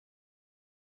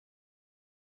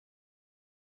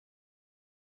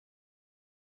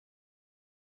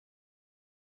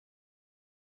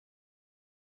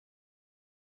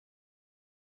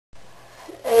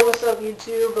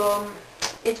YouTube?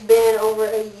 It's been over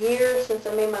a year since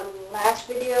I made my last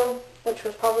video, which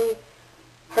was probably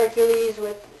Hercules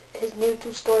with his new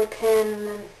 2-story pen, and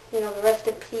then, the rest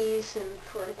in peace, and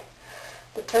for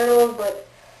the turtles. But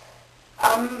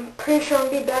I'm pretty sure I'll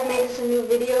be back making some new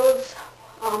videos.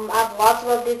 I have lots of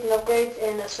updates and upgrades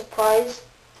and a surprise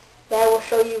that I will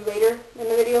show you later in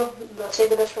the video. I'll save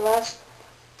the best for last.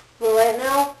 But right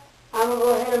now, I'm going to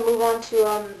go ahead and move on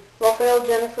to Raphael,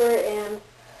 Jennifer, and,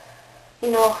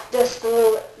 just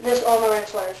all my ranch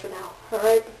sliders for now.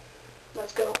 Alright?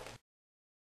 Let's go.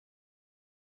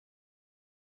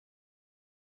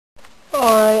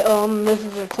 Alright, this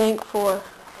is a tank for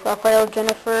Raphael,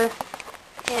 Jennifer,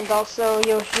 and also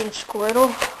Yoshi and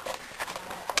Squirtle.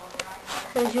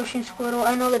 There's Yoshi and Squirtle.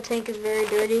 I know the tank is very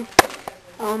dirty.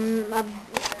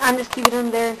 I'm just keeping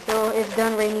them there until it's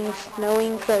done raining and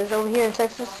snowing, because over here in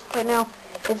Texas right now,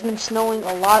 it's been snowing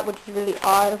a lot, which is really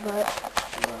odd, but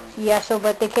yeah,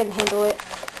 but they couldn't handle it.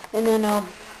 And then,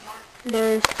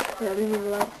 there's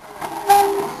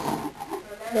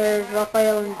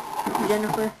Raphael and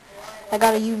Jennifer. I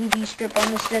got a UVB strip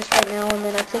on this desk right now, and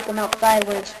then I take them outside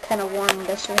where it's kind of warm,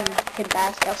 just so they can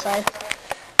bask outside.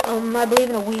 I believe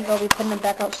in a week I'll be putting them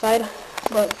back outside,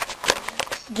 but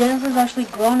Jennifer's actually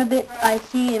grown a bit, I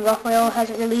see, and Raphael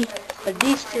hasn't really, but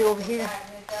these two over here,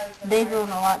 they've grown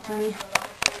a lot to me.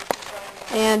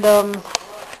 And,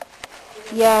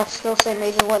 yeah, still same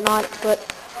age and whatnot, but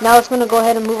now it's going to go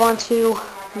ahead and move on to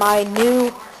my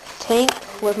new tank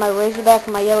with my Razorback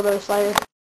and my yellow belly slider.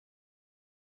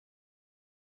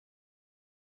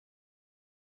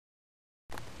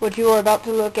 What you are about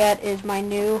to look at is my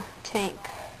new tank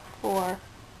for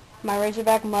my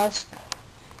Razorback Musk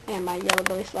and my yellow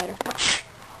belly slider.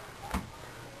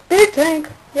 Big tank!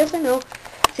 Yes, I know.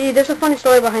 See, there's a funny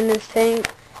story behind this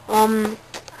tank.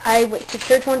 I went to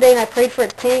church one day and I prayed for a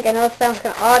tank. I know it sounds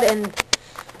kind of odd, and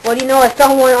what do you know, I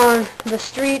found one on the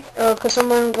street because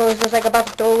someone was just like about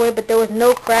to throw away, but there was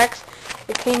no cracks.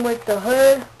 It came with the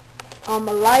hood, a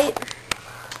light,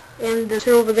 and this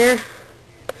here over there,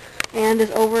 and this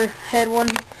overhead one.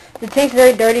 The tank's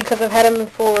very dirty because I've had them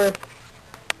for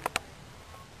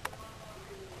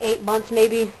 8 months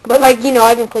maybe, but I've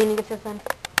been cleaning it since then.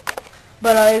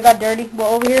 But it got dirty.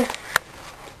 Well, over here,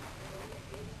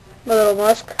 my little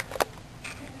Musk.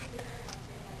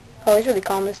 Oh, he's really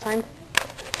calm this time.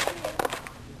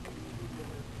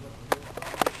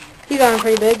 He got him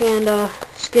pretty big, and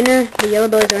Skinner, the yellow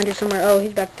bellies are under somewhere. Oh,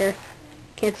 he's back there.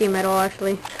 Can't see him at all,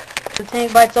 actually. The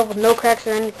tank by itself with no cracks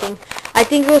or anything. I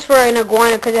think it was for an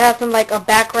iguana because it has some a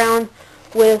background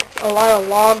with a lot of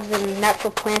logs and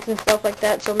natural plants and stuff like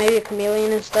that. So maybe a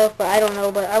chameleon and stuff, but I don't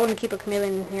know. But I wouldn't keep a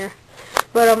chameleon in here.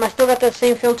 But I still got the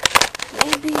same filter.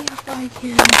 Maybe if I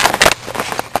can.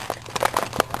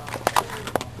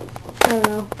 I don't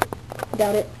know.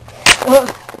 Doubt it.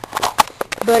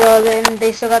 But then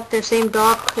they still got the same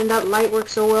dock, and that light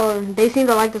works so well, and they seem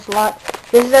to like this a lot.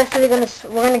 This is actually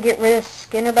we're gonna get rid of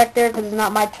Skinner back there because it's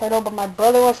not my turtle, but my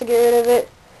brother wants to get rid of it.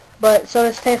 But so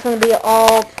this tank's gonna be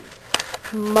all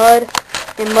mud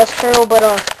and musk turtle, but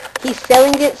he's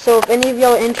selling it. So if any of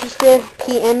y'all are interested,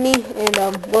 PM me, and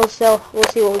we'll see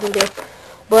what we can do.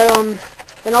 But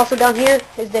then also down here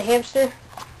is the hamster.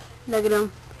 Look at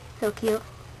him, so cute.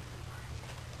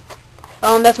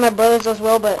 That's my brother's as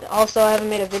well, but also I haven't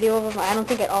made a video of him. I don't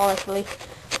think at all, actually.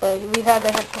 But we've had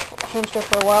the hamster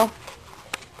for a while.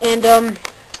 And,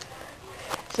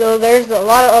 so there's a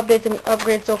lot of updates and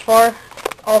upgrades so far.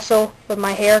 Also, with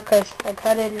my hair, because I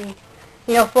cut it and,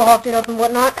 full hopped it up and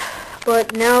whatnot.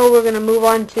 But now we're going to move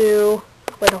on to,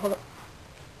 wait, hold up.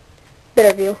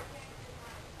 Better view.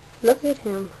 Look at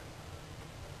him.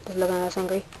 Just looking at us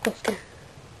angry.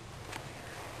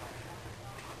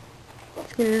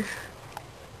 Skinner.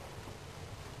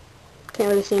 Can't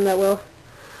really see him that well.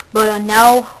 But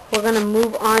now we're going to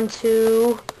move on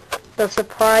to the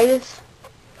surprise.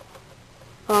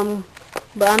 But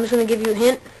I'm just going to give you a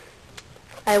hint.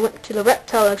 I went to the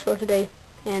reptile expo today,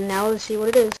 and now let's see what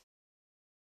it is.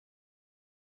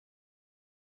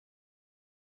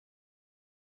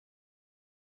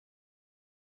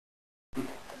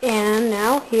 And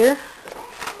now here,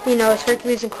 it's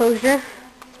Hercules enclosure.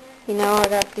 I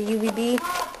got the UVB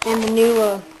and the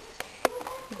new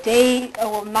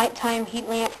nighttime heat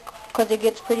lamp because it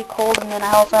gets pretty cold, and then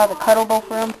I also have the cuddle bowl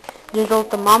for him, digital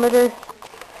thermometer,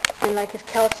 and his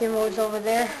calcium was over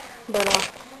there.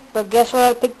 But guess what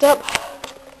I picked up?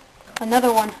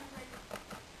 Another one.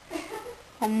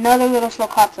 Another little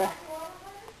Sulcata.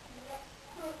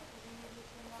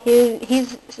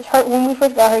 When we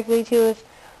first got Hercules, he was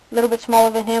a little bit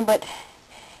smaller than him, but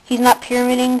he's not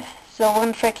pyramiding, so we're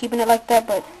going to try keeping it like that.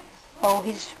 But Oh,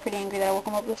 he's pretty angry that I woke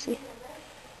him up. Let's see.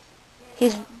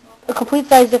 He's a complete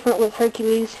size different with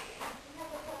Hercules.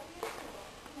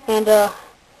 And I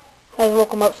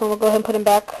woke him up, so I'm gonna go ahead and put him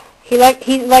back. He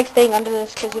likes staying under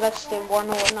this because he likes to stay warm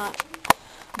and whatnot.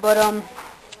 But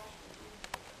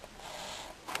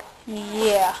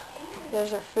yeah,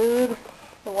 there's our food,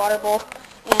 the water bowl,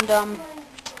 and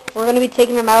we're gonna be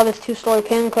taking him out of this 2-story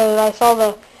pen because I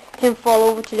saw him fall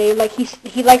over today. Like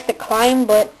he likes to climb,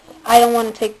 but I don't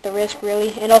want to take the risk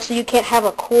really. And also, you can't have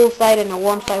a cool side and a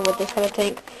warm side with this kind of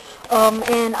tank.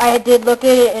 And I did look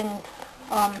at it,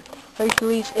 and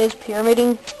Hercules is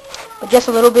pyramiding, but just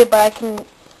a little bit. But I can,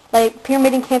 like,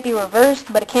 pyramiding can't be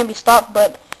reversed, but it can be stopped.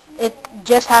 But it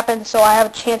just happened, so I have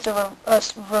a chance of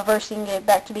us reversing it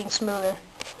back to being smoother.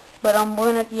 But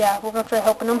we're gonna try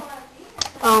helping him.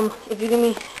 If you give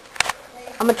me,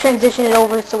 I'm gonna transition it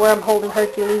over to where I'm holding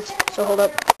Hercules. So hold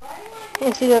up.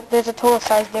 And see that there's a total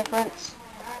size difference.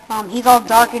 He's all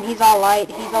dark and he's all light.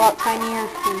 He's a lot tinier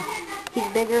and he's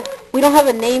bigger. We don't have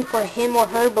a name for him or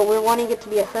her, but we're wanting it to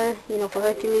be a her. You know, for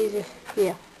Hercules.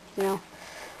 Yeah. You know.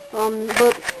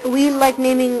 But we like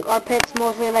naming our pets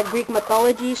mostly like Greek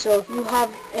mythology. So if you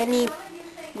have any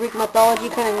Greek mythology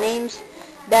kind of names,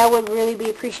 that would really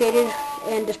be appreciated.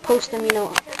 And just post them, you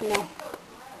know,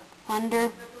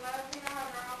 under.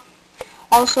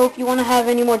 Also, if you want to have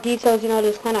any more details, you know,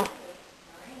 just kind of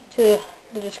to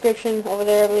the description over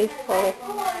there, I believe, or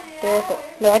there.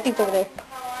 No, I think it's over there.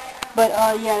 But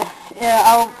yeah,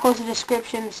 I'll post a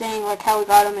description saying like how we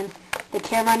got him and the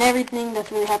camera and everything that's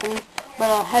really happening.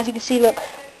 But as you can see, look,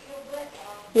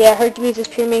 yeah, Hercules is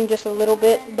pyramiding just a little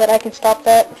bit, but I can stop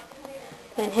that.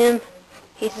 And him,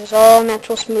 he's just all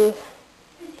natural smooth.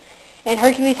 And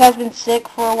Hercules has been sick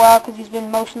for a while because he's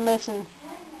been motionless and,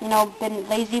 you know, been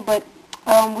lazy. But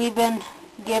we've been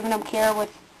giving him care with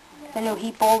the new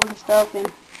heat bulbs and stuff, and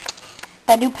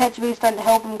that new pet's really starting to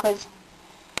help him because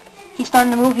he's starting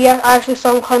to move. Yeah, I actually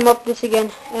saw him climb up this again,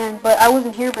 but I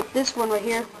wasn't here. But this one right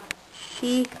here,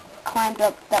 he climbed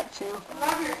up that too.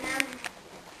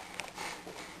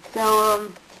 So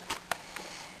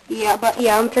yeah,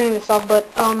 I'm turning this off.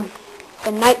 But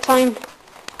the nighttime.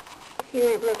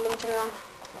 Here, look, let me turn it on.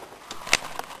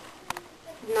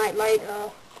 Night light,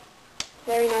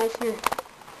 very nice.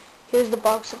 Here's the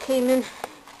box that came in.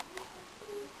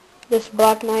 This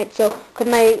black night, so because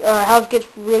my house gets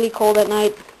really cold at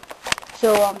night,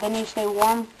 so they need to stay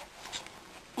warm.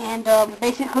 And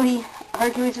basically,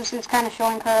 Hercules is just kind of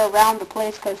showing her around the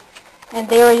place, and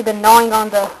they already been gnawing on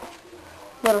the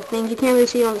little things. You can't really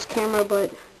see it on this camera, but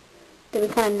they've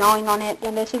been kind of gnawing on it,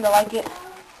 and they seem to like it.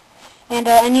 And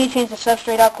I need to change the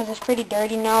substrate out because it's pretty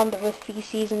dirty now with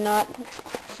feces and not.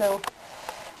 So,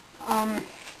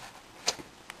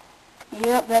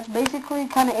 yep, that's basically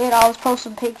kind of it. I'll post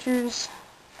some pictures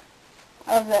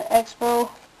of the expo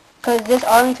because this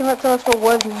Arlington Reptile expo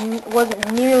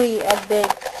wasn't nearly as big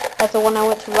as the one I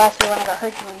went to last year when I got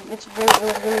Hercules. It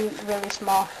was really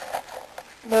small.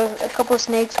 There was a couple of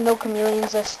snakes, no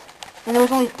chameleons, and there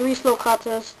was only 3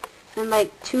 Sulcatas and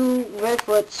like 2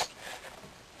 redfoots.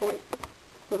 Oh, wait.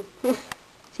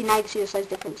 See, now you can see the size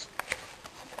difference.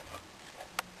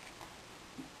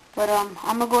 But I'm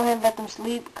gonna go ahead and let them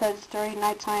sleep because it's already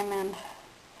nighttime, and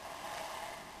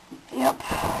yep.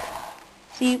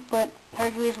 See, but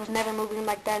Hercules was never moving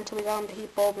like that until we got him the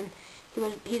heat bulb, and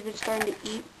he's been starting to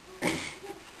eat.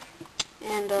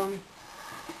 And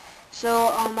so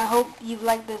I hope you've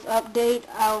liked this update.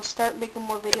 I'll start making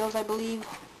more videos, I believe.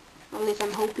 At least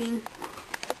I'm hoping.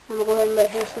 I'm gonna go ahead and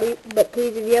let her sleep. But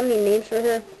please, if you have any names for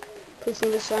her, please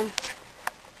leave us some.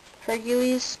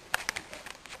 Hercules.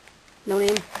 No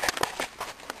name.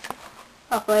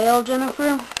 Raphael,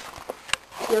 Jennifer,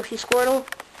 Yoshi Squirtle,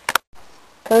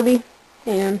 Kirby,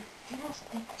 and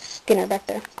Skinner back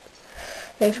there.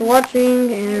 Thanks for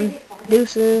watching, and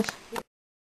deuces.